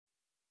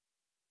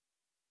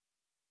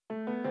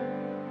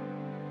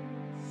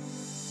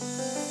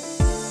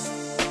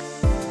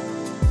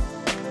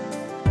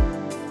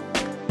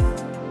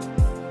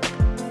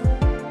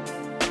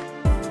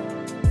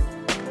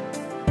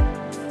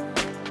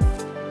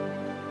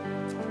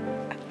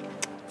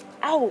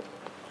Ow!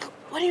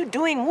 What are you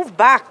doing? Move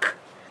back.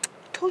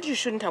 I told you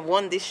shouldn't have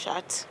worn this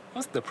shirt.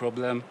 What's the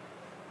problem?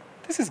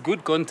 This is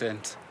good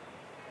content.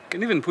 You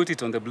can even put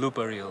it on the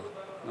blooper reel,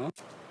 no?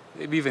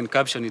 Maybe even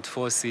caption it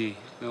 4C.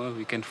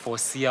 We can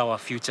foresee our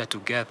future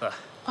together.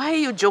 Why are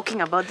you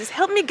joking about this?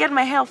 Help me get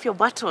my hair off your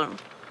button.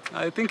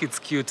 I think it's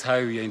cute how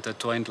we are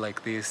intertwined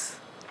like this.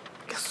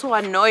 You're so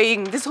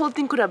annoying. This whole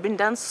thing could have been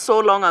done so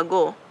long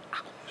ago.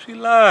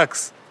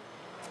 Relax.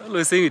 You're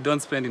always saying we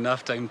don't spend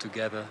enough time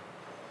together.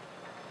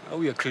 Now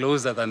we are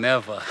closer than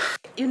ever.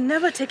 You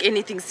never take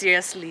anything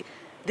seriously.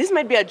 This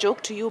might be a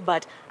joke to you,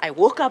 but I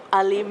woke up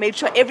early, made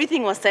sure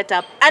everything was set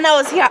up, and I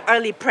was here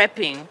early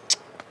prepping.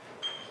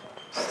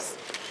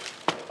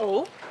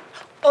 Oh,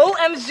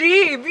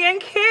 OMG,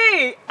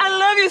 BNK, I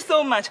love you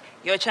so much.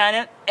 Your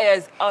channel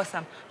is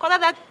awesome.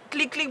 Contact that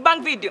click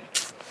bang video.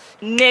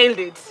 Nailed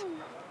it.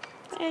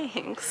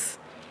 Thanks.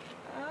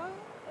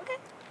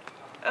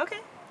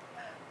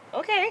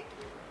 Okay.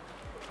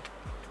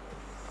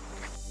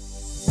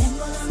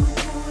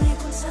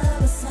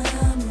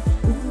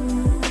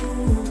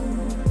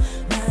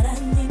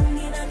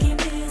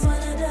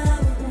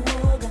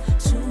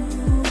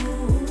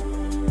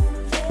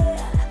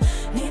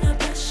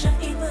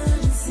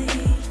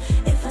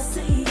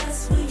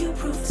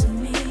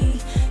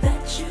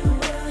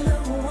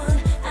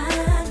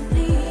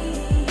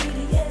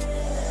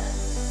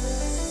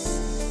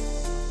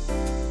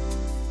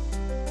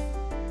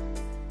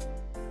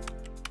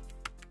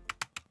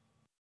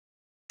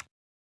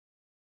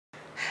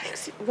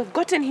 We've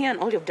gotten here and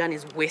all you've done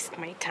is waste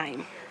my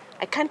time.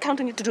 I can't count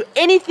on you to do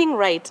anything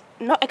right.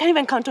 No, I can't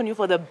even count on you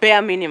for the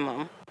bare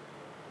minimum.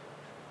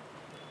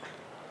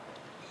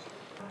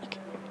 Okay.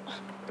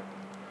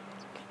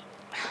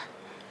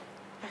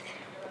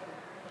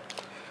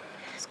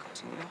 Let's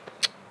continue.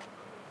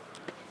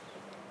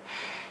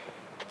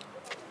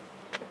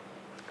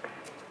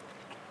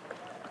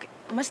 Okay.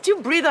 Must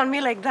you breathe on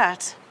me like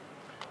that?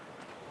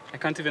 I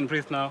can't even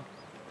breathe now.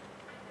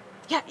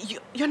 Yeah,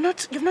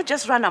 you've not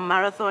just run a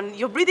marathon.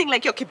 You're breathing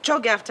like you're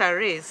Kipchoge after a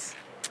race.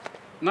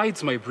 Now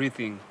it's my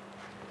breathing.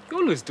 You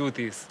always do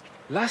this.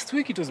 Last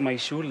week it was my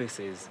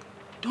shoelaces.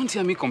 Don't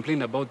hear me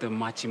complain about the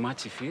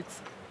matchy-matchy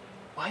fits.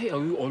 Why are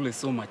we always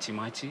so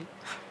matchy-matchy?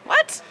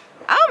 What?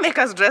 I'll make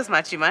us dress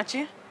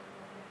matchy-matchy.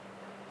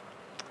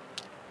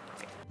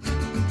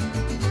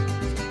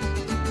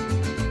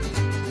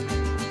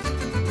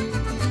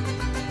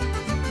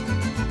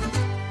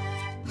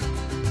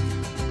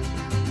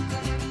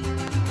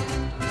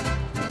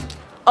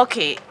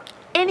 Okay,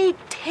 any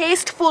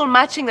tasteful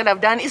matching that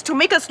I've done is to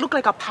make us look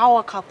like a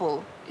power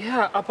couple.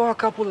 Yeah, a power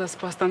couple as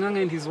Pastor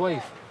Nganga and his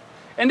wife.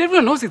 And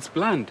everyone knows it's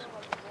planned.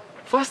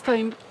 First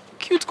time,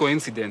 cute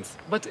coincidence.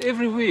 But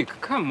every week,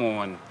 come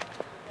on.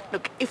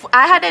 Look, if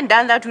I hadn't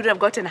done that, we would have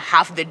gotten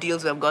half the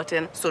deals we've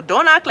gotten. So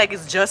don't act like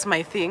it's just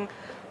my thing.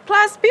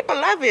 Plus, people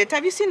love it.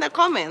 Have you seen the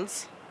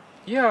comments?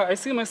 Yeah, I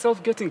see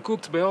myself getting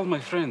cooked by all my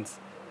friends.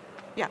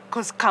 Yeah,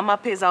 because Kama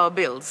pays our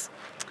bills.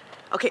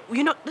 Okay,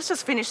 let's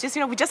just finish this.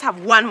 We just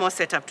have one more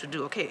setup to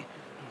do, okay?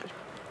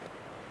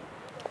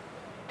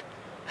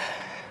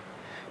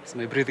 Is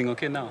my breathing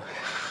okay now?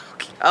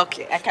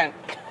 Okay, I can't.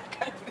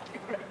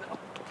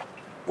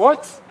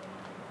 What?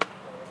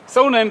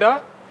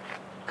 Saunenda?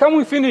 Come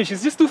we finish.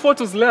 It's just 2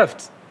 photos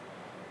left.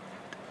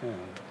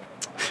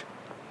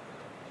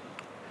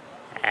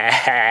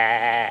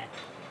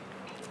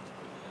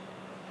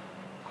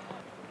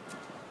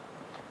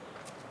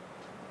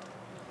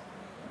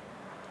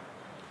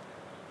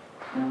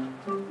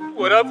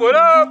 What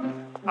up?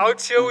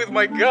 Out here with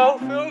my girl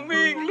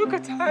filming. Look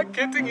at her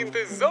getting in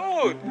the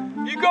zone.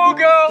 You go,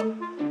 girl.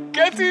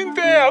 Get in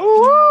there.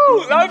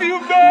 Woo! Love you,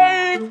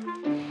 babe.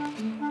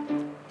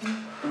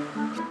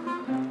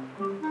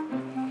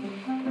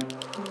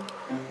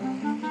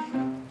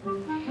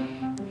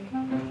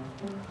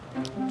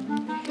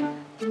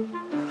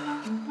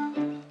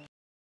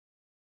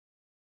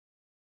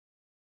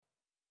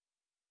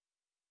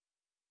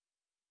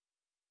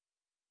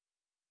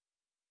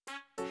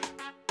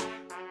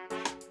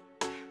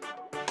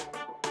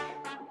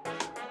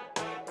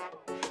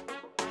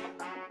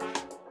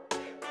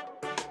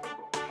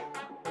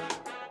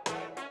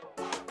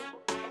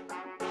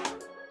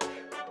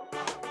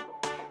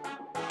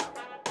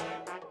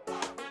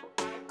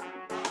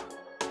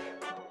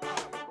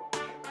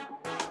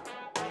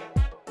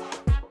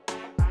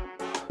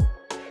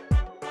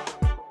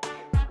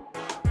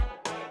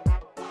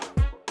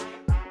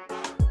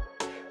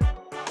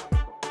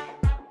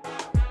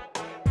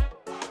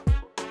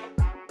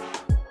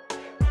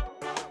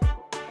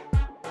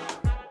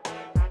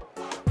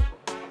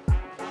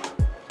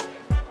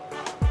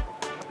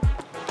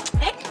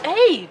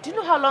 Hey, do you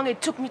know how long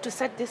it took me to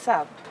set this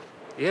up?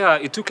 Yeah,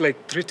 it took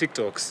like 3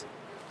 TikToks.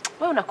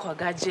 Wewe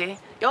unakuagaje?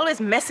 You're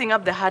always messing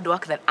up the hard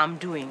work that I'm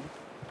doing.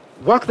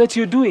 Work that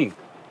you're doing?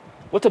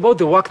 What about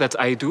the work that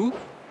I do?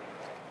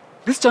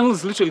 This channel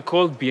is literally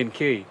called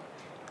BNK.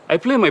 I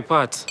play my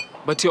part,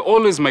 but you're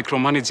always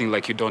micromanaging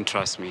like you don't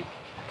trust me.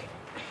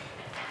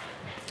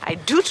 I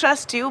do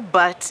trust you,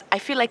 but I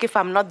feel like if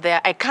I'm not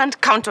there, I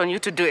can't count on you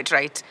to do it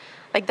right.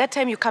 Like that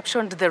time you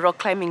captioned the rock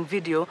climbing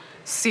video,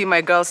 see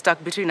my girl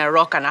stuck between a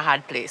rock and a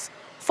hard place.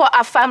 For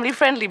a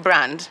family-friendly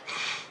brand.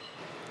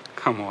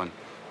 Come on.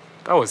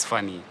 That was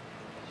funny.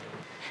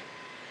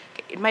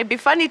 It might be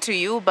funny to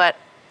you, but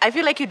I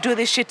feel like you do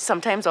this shit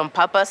sometimes on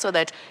purpose so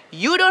that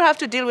you don't have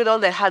to deal with all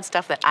the hard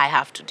stuff that I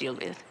have to deal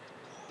with.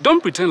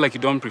 Don't pretend like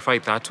you don't prefer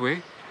it that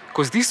way.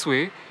 Because this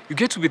way, you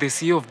get to be the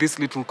CEO of this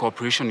little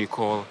corporation you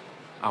call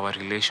our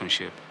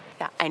relationship.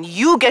 Yeah, and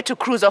you get to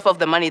cruise off of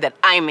the money that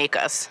I make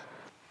us.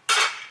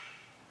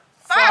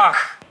 Fuck!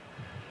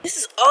 This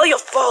is all your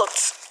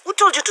fault. Who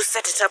told you to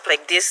set it up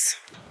like this?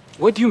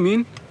 What do you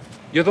mean?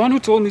 You're the one who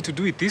told me to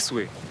do it this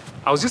way.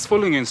 I was just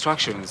following your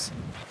instructions.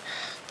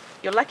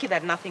 You're lucky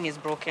that nothing is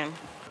broken.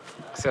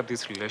 Except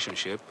this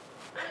relationship.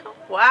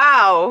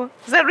 Wow.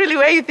 Is that really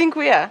where you think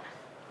we are?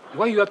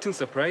 Why are you acting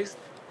surprised?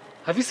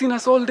 Have you seen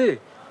us all day?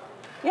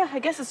 Yeah, I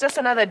guess it's just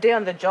another day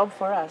on the job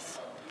for us.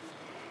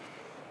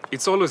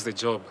 It's always the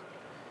job.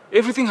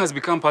 Everything has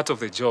become part of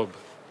the job.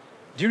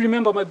 Do you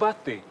remember my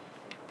birthday?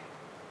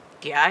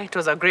 Yeah, it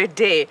was a great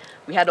day.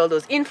 We had all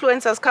those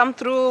influencers come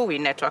through, we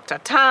networked a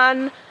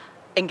ton.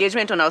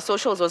 Engagement on our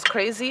socials was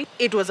crazy.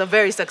 It was a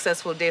very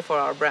successful day for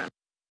our brand.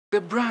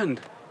 The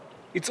brand.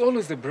 It's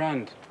always the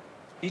brand.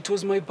 It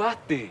was my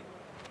birthday.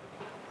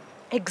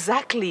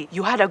 Exactly.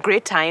 You had a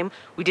great time.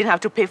 We didn't have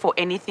to pay for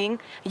anything.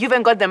 You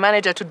even got the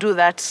manager to do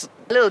that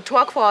little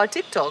twerk for our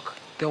TikTok.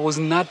 There was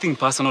nothing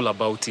personal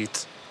about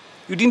it.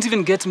 You didn't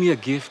even get me a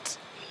gift.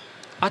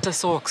 Utter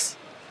socks.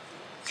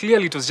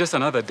 Clearly, it was just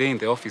another day in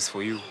the office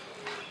for you.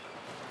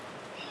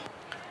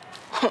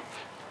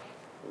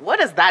 What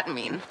does that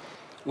mean?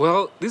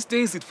 Well, these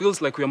days it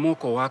feels like we are more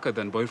co-worker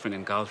than boyfriend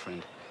and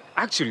girlfriend.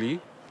 Actually,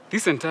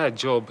 this entire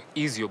job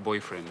is your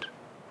boyfriend.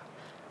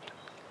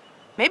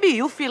 Maybe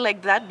you feel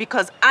like that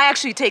because I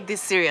actually take this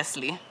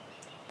seriously.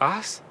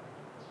 Us?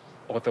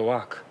 Or the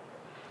work?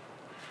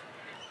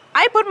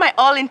 I put my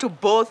all into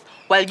both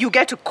while you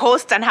get to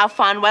coast and have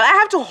fun while I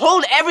have to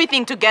hold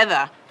everything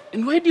together.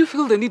 And why do you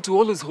feel the need to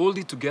always hold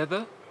it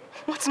together?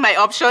 What's my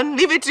option?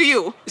 Leave it to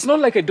you. It's not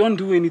like I don't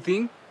do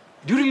anything.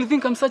 Do you really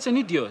think I'm such an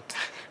idiot?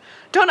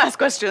 Don't ask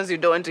questions you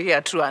don't want to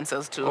hear true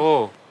answers to.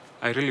 Oh,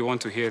 I really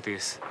want to hear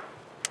this.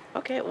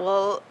 Okay,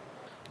 well,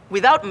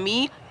 without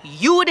me,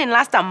 you wouldn't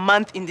last a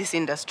month in this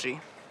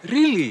industry.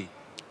 Really?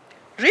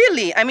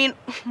 Really? I mean,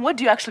 what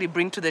do you actually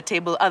bring to the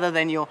table other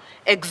than your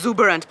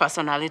exuberant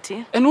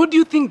personality? And what do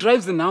you think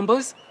drives the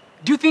numbers?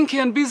 Do you think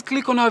K&Bs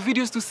click on our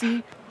videos to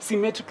see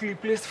symmetrically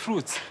placed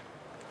fruits?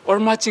 Or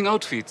matching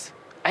outfits?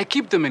 I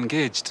keep them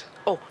engaged.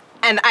 Oh,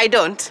 and I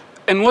don't.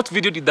 And what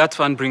video did that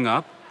fan bring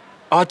up?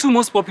 Our two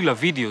most popular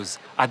videos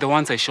are the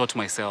ones I shot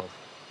myself.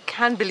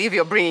 Can't believe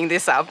you're bringing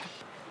this up.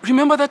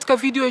 Remember that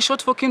video I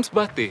shot for Kim's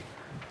birthday?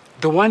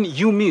 The one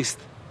you missed.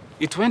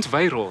 It went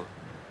viral.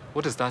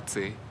 What does that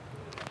say?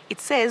 It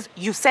says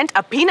you sent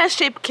a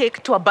peanut-shaped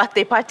cake to a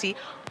birthday party,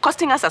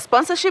 costing us a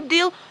sponsorship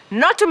deal,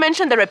 not to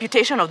mention the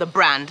reputation of the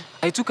brand.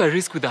 I took a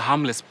risk with a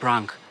harmless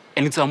prank,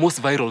 and it's our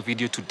most viral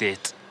video to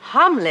date.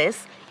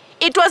 Harmless?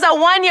 It was a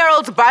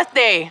 1-year-old's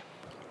birthday.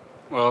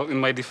 Well, in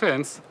my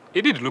defense,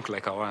 it did look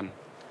like a one.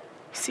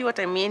 See what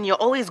I mean? You're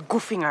always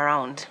goofing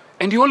around.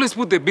 And you always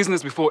put the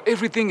business before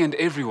everything and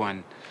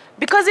everyone.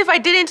 Because if I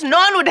didn't, no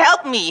one would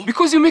help me.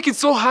 Because you make it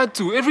so hard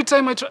to. Every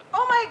time I try...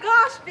 Oh my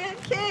gosh,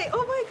 BNK.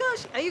 Oh my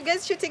gosh. Are you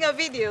guys shooting a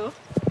video?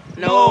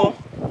 No.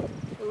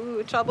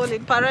 Ooh, Trouble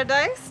in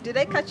Paradise. Did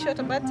I catch you at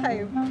a bad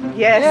time?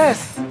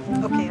 Yes.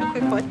 Okay, a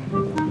quick one.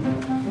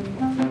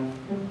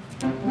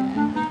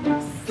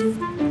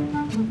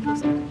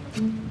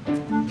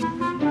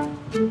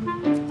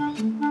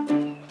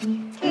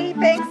 Okay,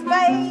 thanks.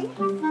 Bye.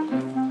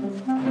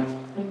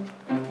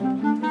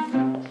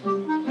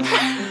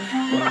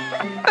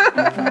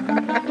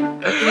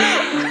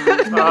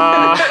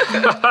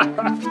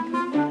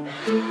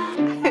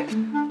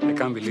 I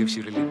can't believe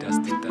she really does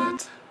did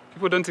that.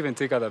 People don't even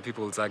take other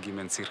people's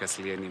arguments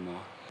seriously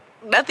anymore.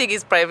 Nothing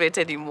is private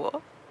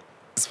anymore.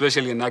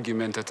 Especially an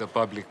argument at a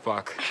public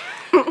park.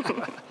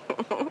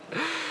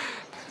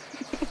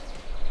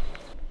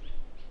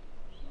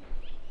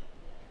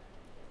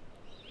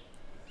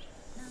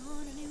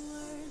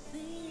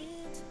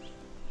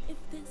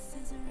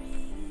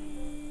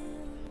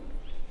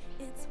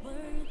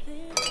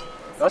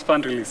 That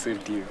fan really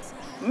saved you.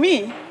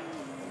 Me?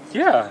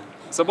 Yeah,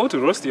 it's about to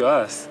roast your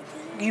ass.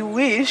 You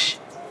wish.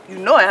 You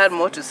know I had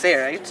more to say,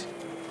 right?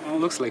 Well,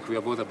 looks like we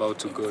are both about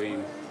to go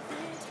in.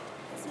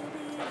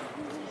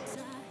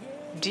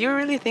 Do you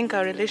really think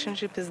our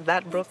relationship is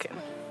that broken?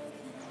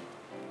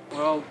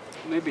 Well,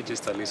 maybe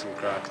just a little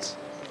cracked.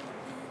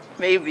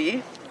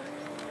 Maybe.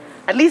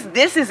 At least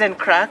this isn't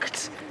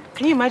cracked.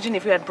 Can you imagine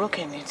if we had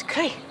broken it?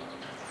 Okay.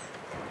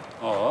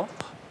 Oh,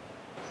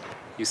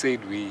 you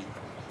said we.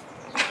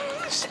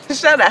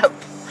 Shut up.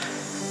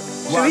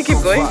 Should we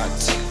keep going?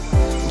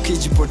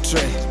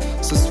 Portray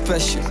so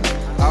special.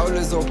 I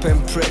always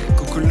open pray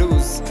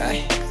kukulose.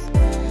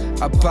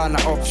 Hapana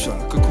option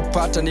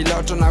kukupata ni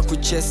loto na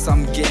kuchase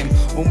some game.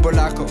 Umbo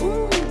lako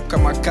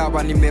kama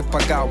kawa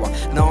nimepagawa.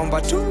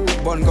 Naomba tu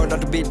bongo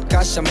that beat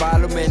kasha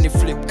mbalo meni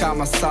flip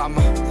kama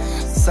sama.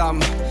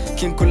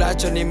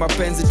 Kimkulacho ni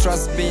mapenzi,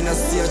 trust me na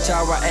sio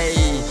chawa.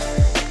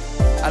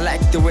 I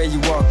like the way you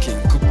walking.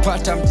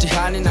 Kupata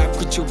mtihani na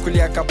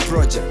kuchukulia ka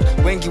project.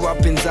 Wengi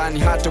wapinzani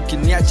hata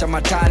ukiniacha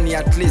matani,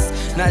 at least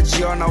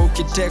najiona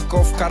ukitake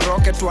off ka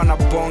rocket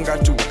wanabonga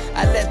tu.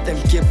 I let them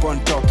keep on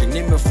talking,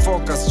 nime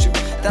focus you.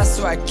 That's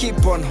why I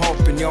keep on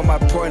hoping, you're my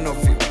point of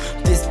view.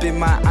 This be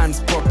my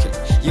unspoken.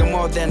 You're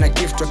more than a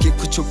gift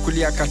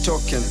wakikuchukulia ka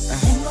token.